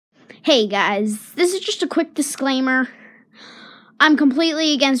Hey guys, this is just a quick disclaimer. I'm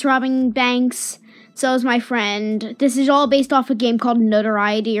completely against robbing banks, so is my friend. This is all based off a game called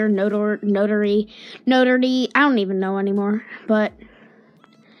Notoriety or Notary. I don't even know anymore, but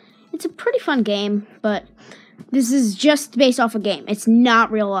it's a pretty fun game, but this is just based off a game. It's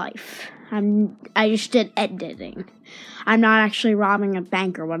not real life. I just did editing. I'm not actually robbing a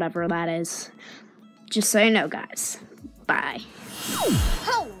bank or whatever that is. Just so you know, guys. Bye.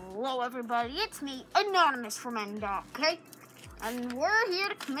 Hello, everybody. It's me, Anonymous from NDoc, okay? And we're here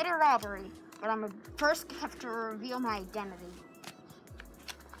to commit a robbery. But I'm first have to reveal my identity.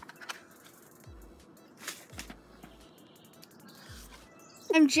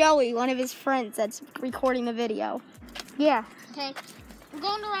 I'm Joey, one of his friends that's recording the video. Yeah, okay. We're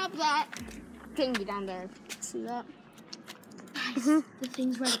going to rob that thingy down there. See that? Guys, the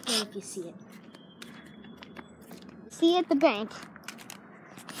thing's right up there if you see it. See you at the bank.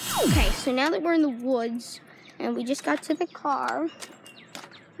 Okay, so now that we're in the woods, and we just got to the car,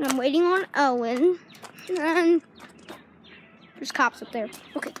 and I'm waiting on Owen, and there's cops up there.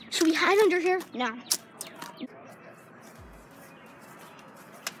 Okay, should we hide under here? No.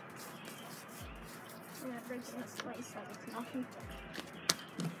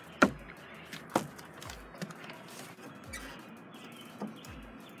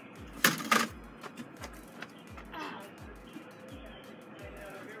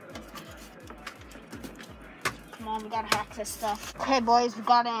 Come on, we gotta hack this stuff. Okay, boys, we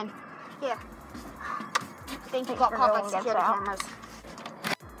got in. Here. Thank you We got for caught by knowing us security out. cameras.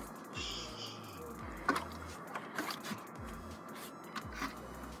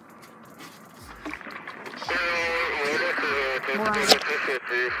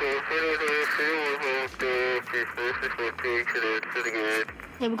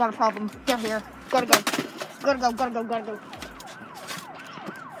 Hey, we got a problem. Get here. Gotta go. Gotta go.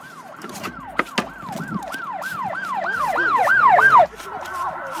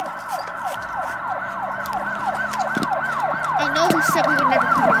 I know who said we would never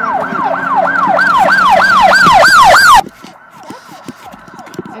commit robbery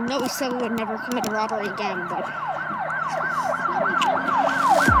again. I know we said we would never commit a robbery again, but...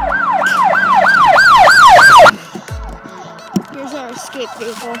 Here's our escape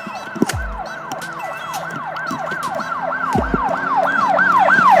vehicle.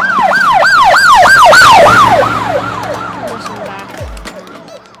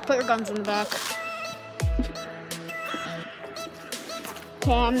 Put your guns in the back.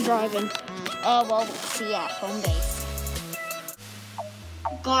 Okay, I'm driving. Oh, well, we'll see you at home base.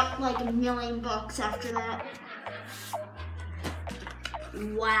 Got like $1 million after that.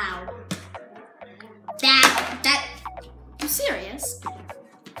 Wow. You serious?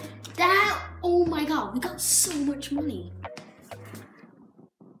 Oh my god, we got so much money.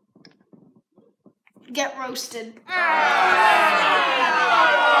 Get roasted.